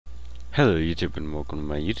Hello YouTube and welcome to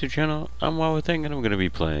my YouTube channel. I'm WowWithThing and I'm going to be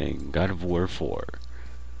playing God of War 4.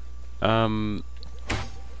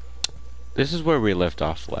 This is where we left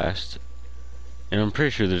off last. And I'm pretty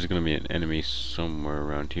sure there's going to be an enemy somewhere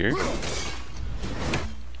around here.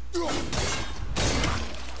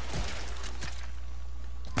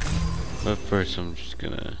 But first I'm just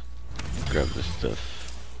going to grab this stuff.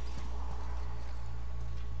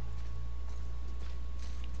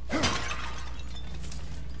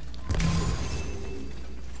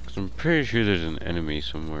 I'm pretty sure there's an enemy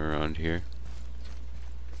somewhere around here.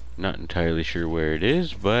 Not entirely sure where it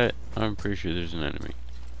is, but I'm pretty sure there's an enemy.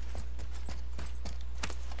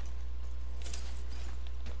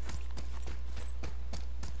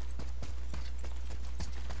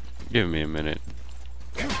 Give me a minute.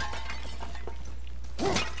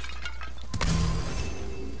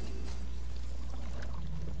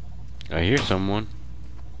 I hear someone.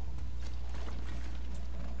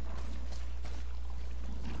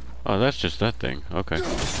 Oh, that's just that thing. Okay. I'm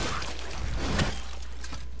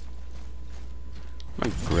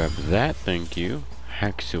gonna grab that, thank you.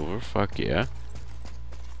 Hacksilver, fuck yeah.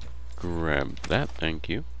 Grab that, thank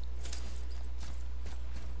you.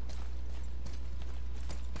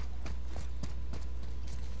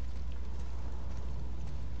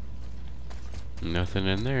 Nothing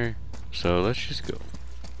in there. So let's just go.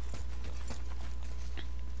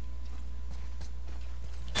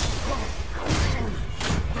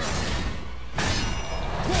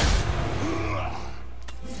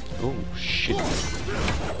 Oh shit.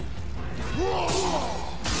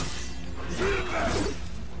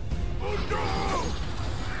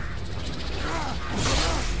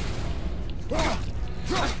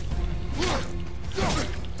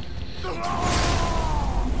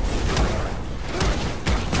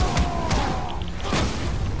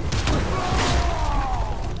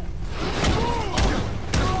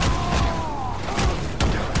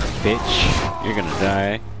 Bitch, you're gonna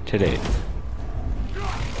die today.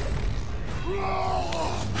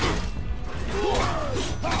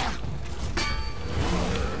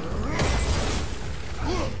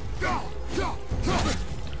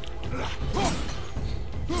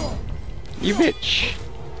 You bitch!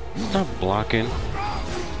 Stop blocking.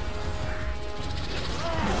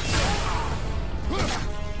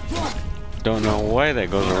 Don't know why that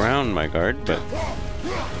goes around my guard, but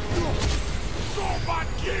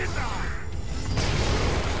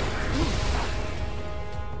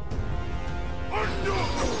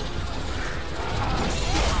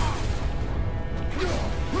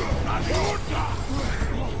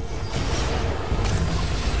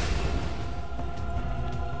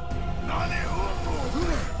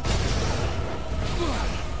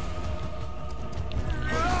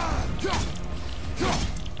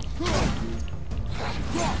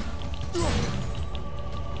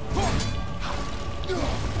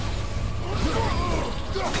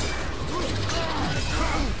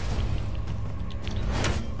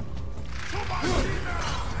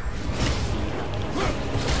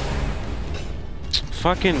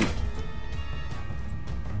fucking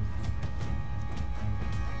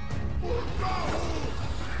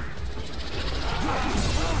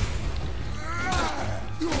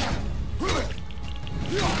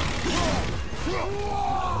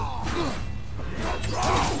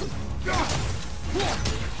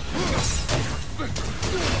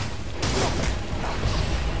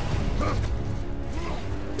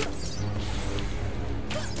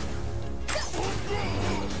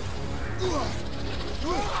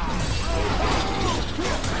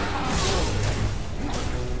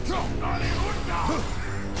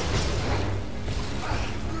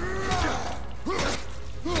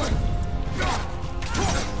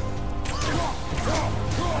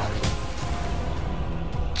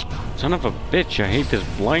son of a bitch, I hate this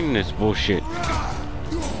blindness bullshit.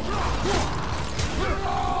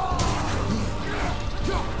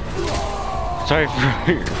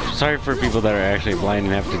 Sorry for people that are actually blind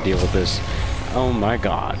and have to deal with this. Oh my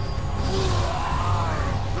god.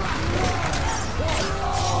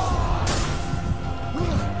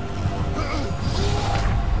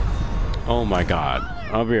 Oh my god.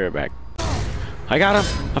 I'll be right back. I got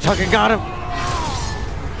him! I fucking got him!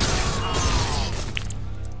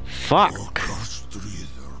 Fuck!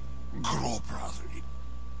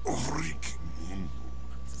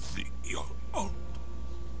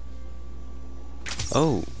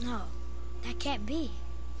 Oh. No, that can't be.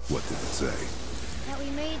 What did it say? That we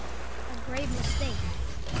made a grave mistake.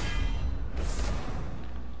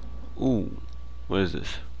 Ooh. What is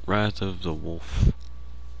this? Wrath of the Wolf.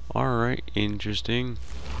 Alright, interesting.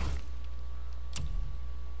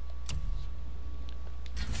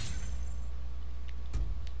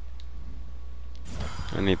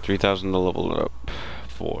 I need 3,000 to level it up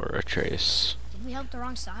for Atreus. Did we help the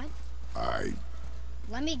wrong side?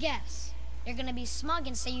 Let me guess. You're gonna be smug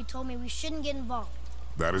and say you told me we shouldn't get involved.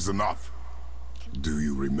 That is enough. Do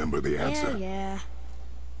you remember the answer? Yeah.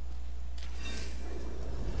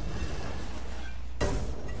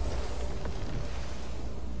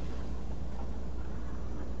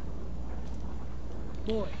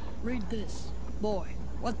 Boy, read this. Boy,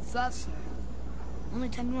 what's that say? Only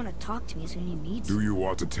time you want to talk to me is when you need Do you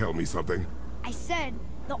want to tell me something? I said,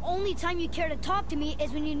 the only time you care to talk to me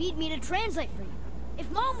is when you need me to translate for you. If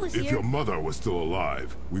Mom was If here... your mother was still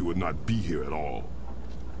alive, we would not be here at all.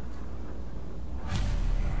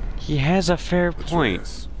 He has a fair point.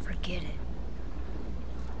 Atreus. Forget it.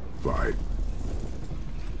 Fine.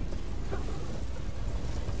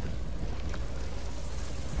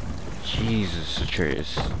 Jesus,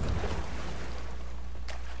 Atreus.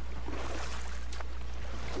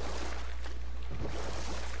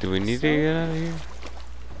 Do we need to get out of here?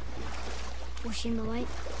 Was she in the light?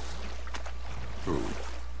 Who?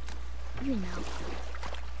 You know.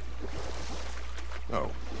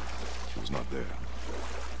 Oh, she was not there.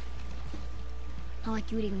 Not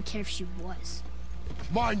like you would even care if she was.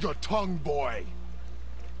 Mind your tongue, boy!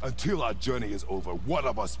 Until our journey is over, one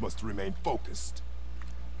of us must remain focused.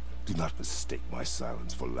 Do not mistake my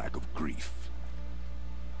silence for lack of grief.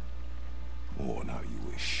 Mourn how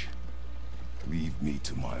you wish. Leave me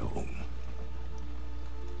to my own.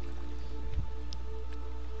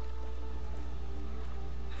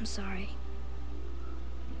 I'm sorry.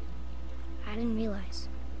 I didn't realize.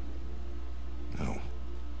 No.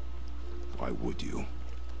 Why would you?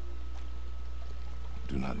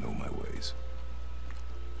 Do not know my ways.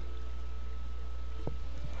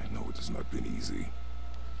 I know it has not been easy.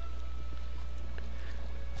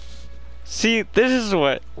 See, this is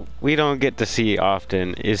what we don't get to see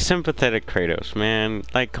often, is sympathetic Kratos, man.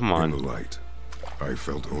 Like, come In the on. light, I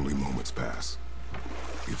felt only moments pass.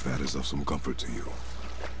 If that is of some comfort to you.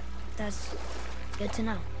 That's good to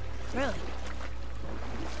know. Really.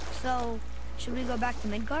 So, should we go back to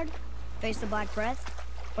Midgard? Face the Black Breath?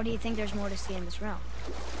 Or do you think there's more to see in this realm?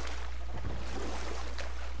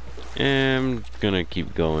 I'm gonna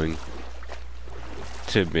keep going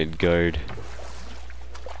to Midgard.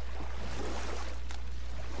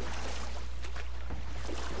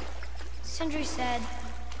 Sindri said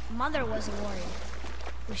Mother was a warrior.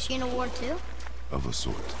 Was she in a war too? Of a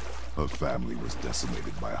sort. Her family was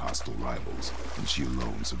decimated by hostile rivals, and she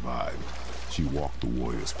alone survived. She walked the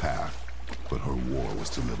warrior's path, but her war was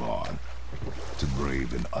to live on. To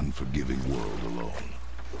brave an unforgiving world alone.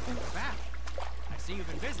 Back. I see you've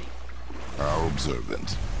been busy. How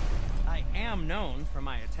observant. I am known for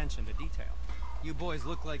my attention to detail. You boys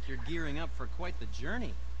look like you're gearing up for quite the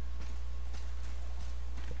journey.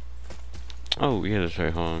 Oh, yeah, that's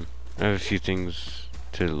right, hold on. I have a few things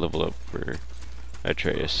to level up for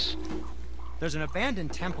Atreus. There's an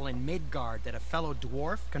abandoned temple in Midgard that a fellow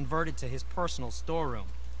dwarf converted to his personal storeroom.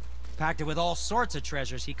 Packed it with all sorts of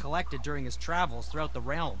treasures he collected during his travels throughout the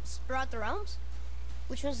realms. Throughout the realms?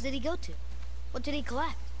 Which ones did he go to? What did he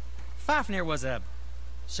collect? Fafnir was a,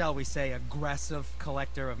 shall we say, aggressive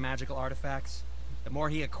collector of magical artifacts. The more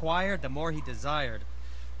he acquired, the more he desired.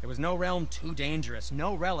 There was no realm too dangerous,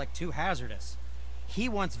 no relic too hazardous. He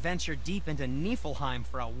once ventured deep into Niflheim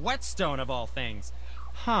for a whetstone of all things.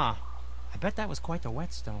 Huh. I bet that was quite the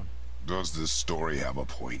whetstone. Does this story have a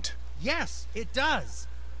point? Yes, it does.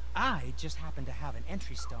 I just happen to have an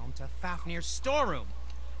entry stone to Fafnir's storeroom.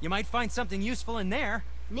 You might find something useful in there.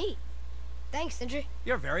 Neat. Thanks, Sindri.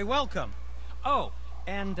 You're very welcome. Oh,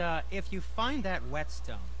 and if you find that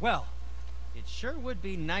whetstone, well, it sure would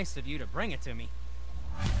be nice of you to bring it to me.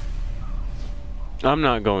 I'm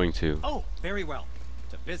not going to. Oh, very well.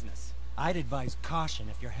 To business. I'd advise caution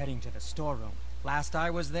if you're heading to the storeroom. Last I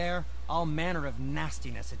was there, all manner of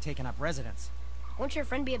nastiness had taken up residence. Won't your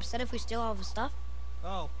friend be upset if we steal all of his stuff?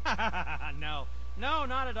 Oh, no. No,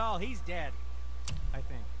 not at all. He's dead. I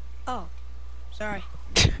think. Oh, sorry.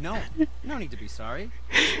 No, no need to be sorry.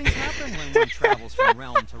 These things happen when one travels from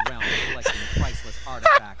realm to realm collecting priceless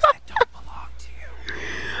artifacts that don't belong to you.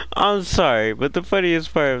 I'm sorry, but the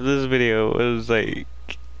funniest part of this video was like,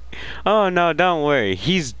 oh no, don't worry,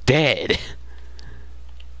 he's dead.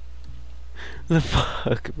 The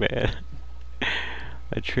fuck, man.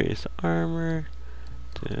 Atreus armor.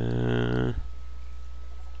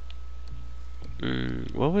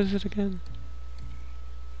 What was it again?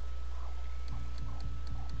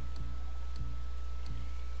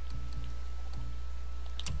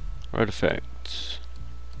 Artifacts.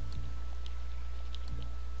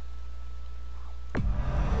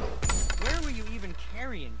 Where were you even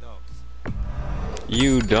carrying those?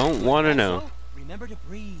 You don't want to know. Remember to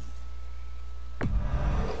breathe.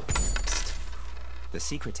 The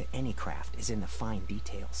secret to any craft is in the fine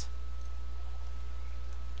details.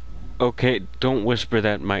 Okay, don't whisper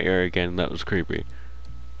that in my ear again. That was creepy.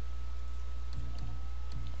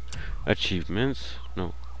 Achievements?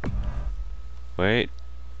 No. Wait.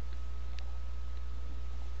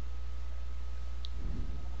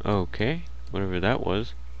 Okay, whatever that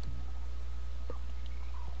was.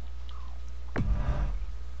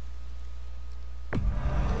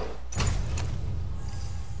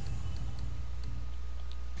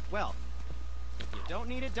 Well, if you don't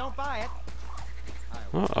need it, don't buy it.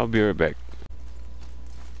 Well, I'll be right back.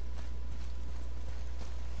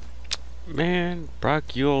 Man,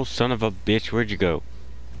 Brock, you old son of a bitch, where'd you go?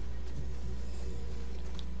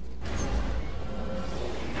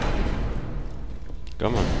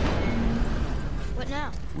 Come on. What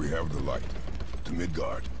now? We have the light. To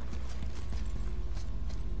Midgard.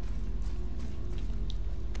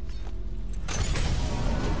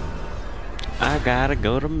 I gotta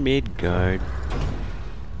go to Midgard.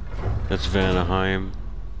 That's Vanaheim.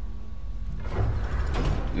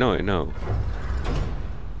 No, wait, no.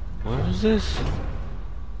 What is this?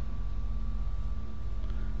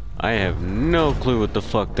 I have no clue what the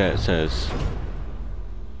fuck that says.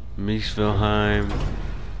 Muspelheim.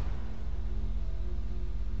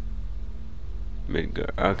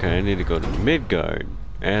 Midgard. Okay, I need to go to Midgard.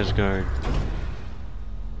 Asgard.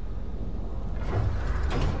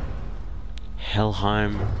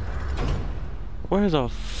 Helheim. Where the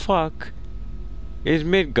fuck is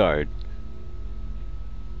Midgard?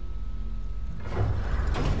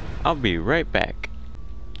 I'll be right back.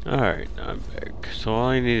 Alright, I'm back. So all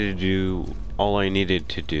I needed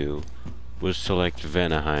to do was select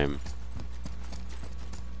Vanaheim.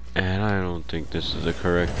 And I don't think this is the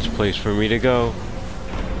correct place for me to go.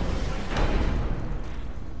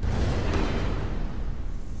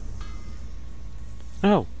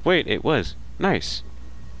 Oh, wait, it was. Nice.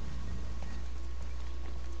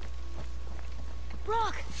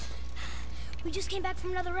 Brock! We just came back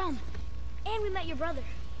from another realm. And we met your brother.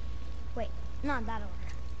 Wait, not in that order.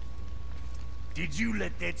 Did you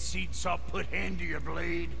let that seed saw put hand to your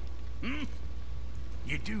blade? Hmm?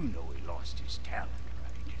 You do know he lost his talent,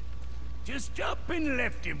 right? Just up and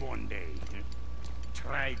left him one day.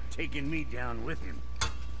 Tried taking me down with him.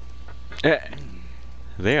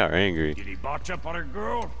 They are angry. Did he botch up on a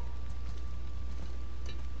girl?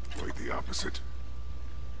 Quite the opposite.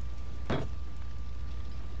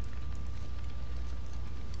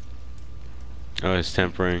 Oh, it's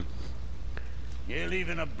tempering. Hell,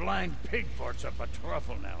 even a blind pig farts up a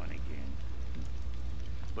truffle now and again.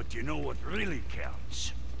 But you know what really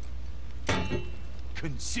counts?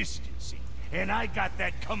 Consistency. And I got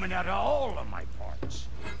that coming out of all of my parts.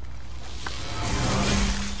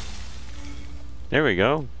 There we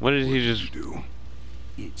go. What did he just Do.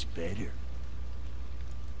 It's better.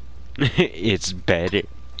 It's better.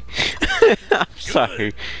 I'm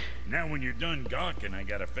sorry. Now when you're done gawking, I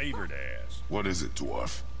got a favor to ask. What is it,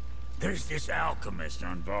 dwarf? There's this alchemist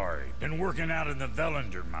on Vari. Been working out in the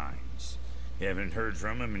Velander mines. Haven't heard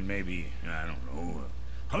from him in maybe, I don't know,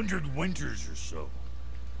 100 winters or so.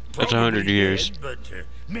 That's 100 Probably years. dead, but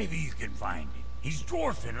maybe you can find him. He's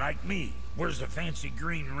dwarfing like me. Wears a fancy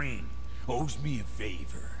green ring. Owes me a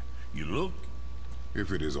favor. You look?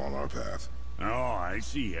 If it is on our path. Oh, I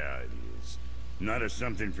see how it is. Not a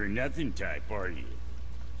something-for-nothing type, are you?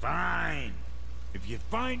 Fine. If you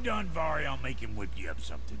find Andvari, I'll make him whip you up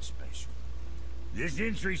something special. This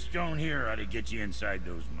entry stone here ought to get you inside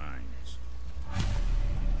those mines.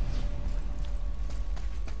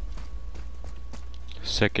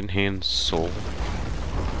 Secondhand soul.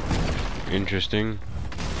 Interesting.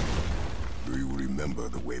 Do you remember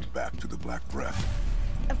the way back to the Black Breath?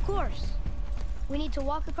 Of course. We need to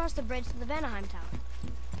walk across the bridge to the Vanaheim Tower.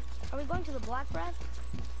 Are we going to the Black Breath?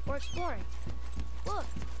 Or exploring? Look,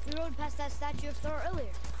 we rode past that statue of Thor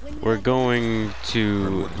earlier. We're going And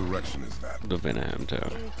to what direction is that? the Vanaheim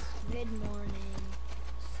Tower. It's mid-morning.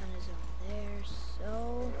 Sun is over there,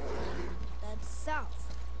 so that's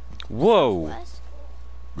south. Whoa! West?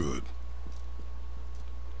 Good.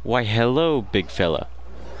 Why, hello, big fella.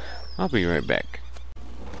 I'll be right back.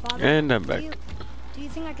 Father, And I'm back. Do you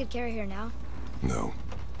think I could carry her now? No.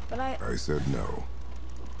 But I said no.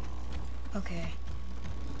 Okay.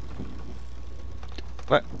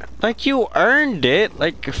 What? Like you earned it?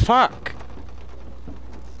 Like, fuck.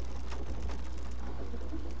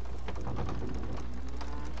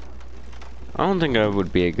 I don't think I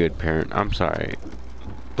would be a good parent. I'm sorry.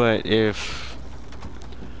 But if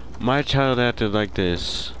my child acted like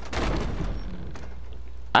this,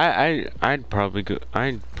 I'd probably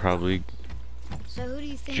So who do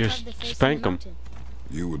you think just carved the face spank on 'em. the mountain?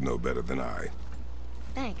 You would know better than I.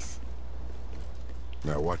 Thanks.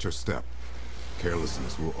 Now watch your step.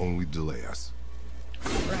 Carelessness will only delay us.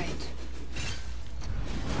 Right.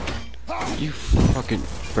 You fucking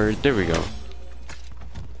bird. There we go.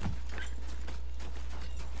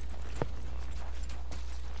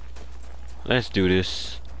 Let's do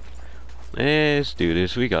this. Let's do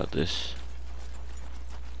this. We got this.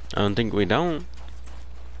 I don't think we don't.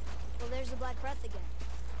 Well, there's the Black Breath again.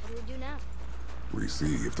 What do we do now? We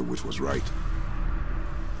see if the witch was right.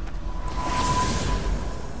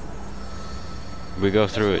 We go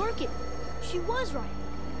through it. Working. She was right.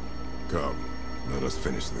 Come, let us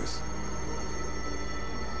finish this.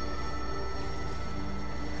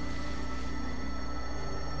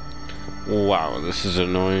 Wow, this is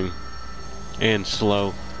annoying. And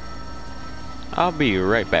slow. I'll be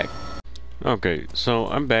right back. Okay, so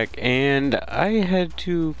I'm back and I had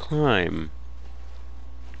to climb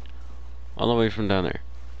all the way from down there.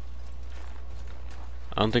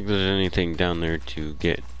 I don't think there's anything down there to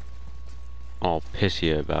get all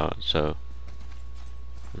pissy about, so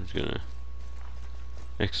I'm just gonna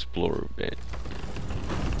explore a bit.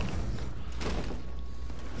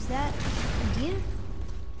 Is that a deer?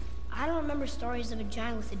 I don't remember stories of a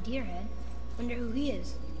giant with a deer head. Wonder who he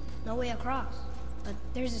is. No way across. But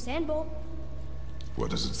there's a sand bowl.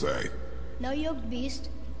 What does it say? No yoked beast,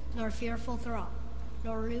 nor fearful thrall,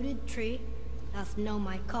 nor rooted tree, doth know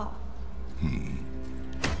my call.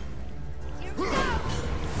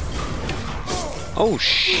 Oh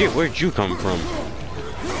shit, where'd you come from?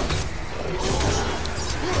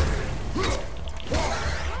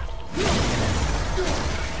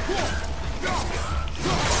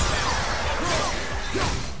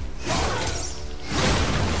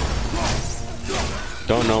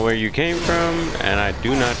 Don't know where you came from, and I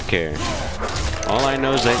do not care. All I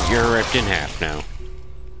know is that you're ripped in half now.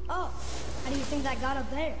 Oh, how do you think that got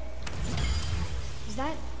up there? Is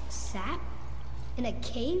that sap? In a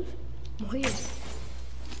cave? Weird.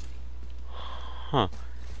 Huh.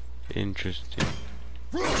 Interesting.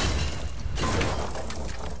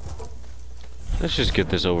 Let's just get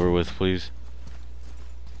this over with, please.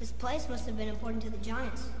 This place must have been important to the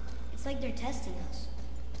giants. It's like they're testing us.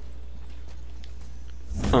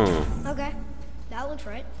 Oh. Okay, that looks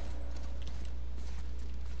right.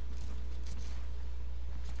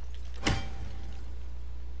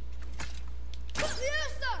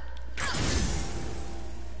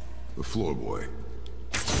 The floor boy.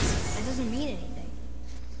 That doesn't mean anything.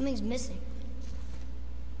 Something's missing.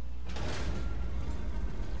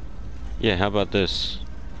 Yeah, how about this?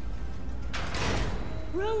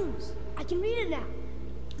 Runes! I can read it now.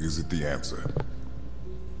 Is it the answer?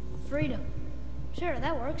 Freedom. Sure,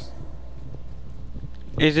 that works.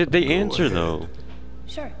 Is it the answer, ahead. though?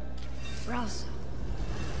 Sure. Rouse.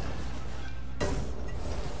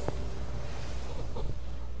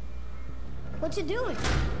 What's it doing?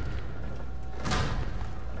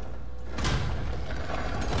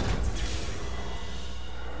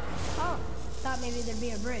 Oh, thought maybe there'd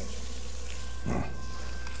be a bridge.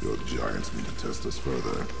 Your giants mean to test us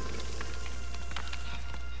further.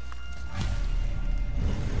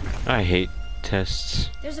 I hate tests.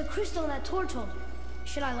 There's a crystal in that torch holder.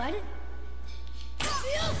 Should I light it?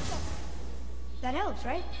 That helps,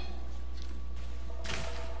 right?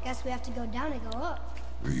 Guess we have to go down and go up.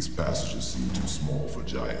 These passages seem too small for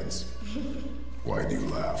giants. Why do you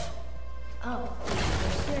laugh? Oh,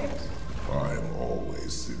 you're serious. I am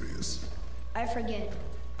always serious. I forget.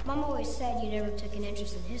 Mom always said you never took an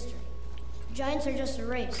interest in history. Giants are just a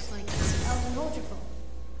race, like elves and Ultrafolk.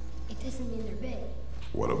 It doesn't mean they're big.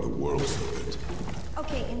 What of the world serpent?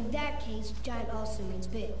 Okay, in that case, giant also means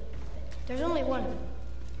big. There's only one of them.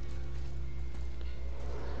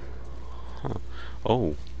 Huh.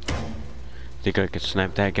 Oh. Think I could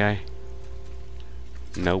snap that guy?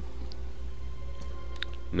 Nope.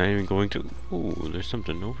 Not even going to. Ooh, there's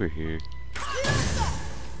something over here.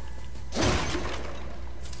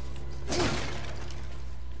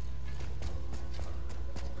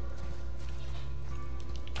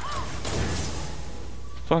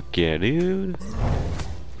 Fuck yeah, dude.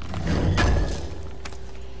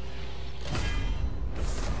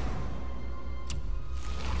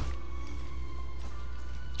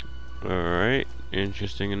 Alright,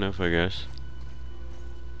 interesting enough, I guess.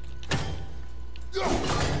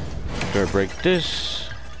 After I break this,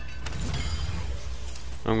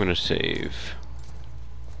 I'm gonna save.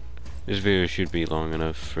 This video should be long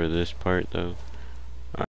enough for this part, though.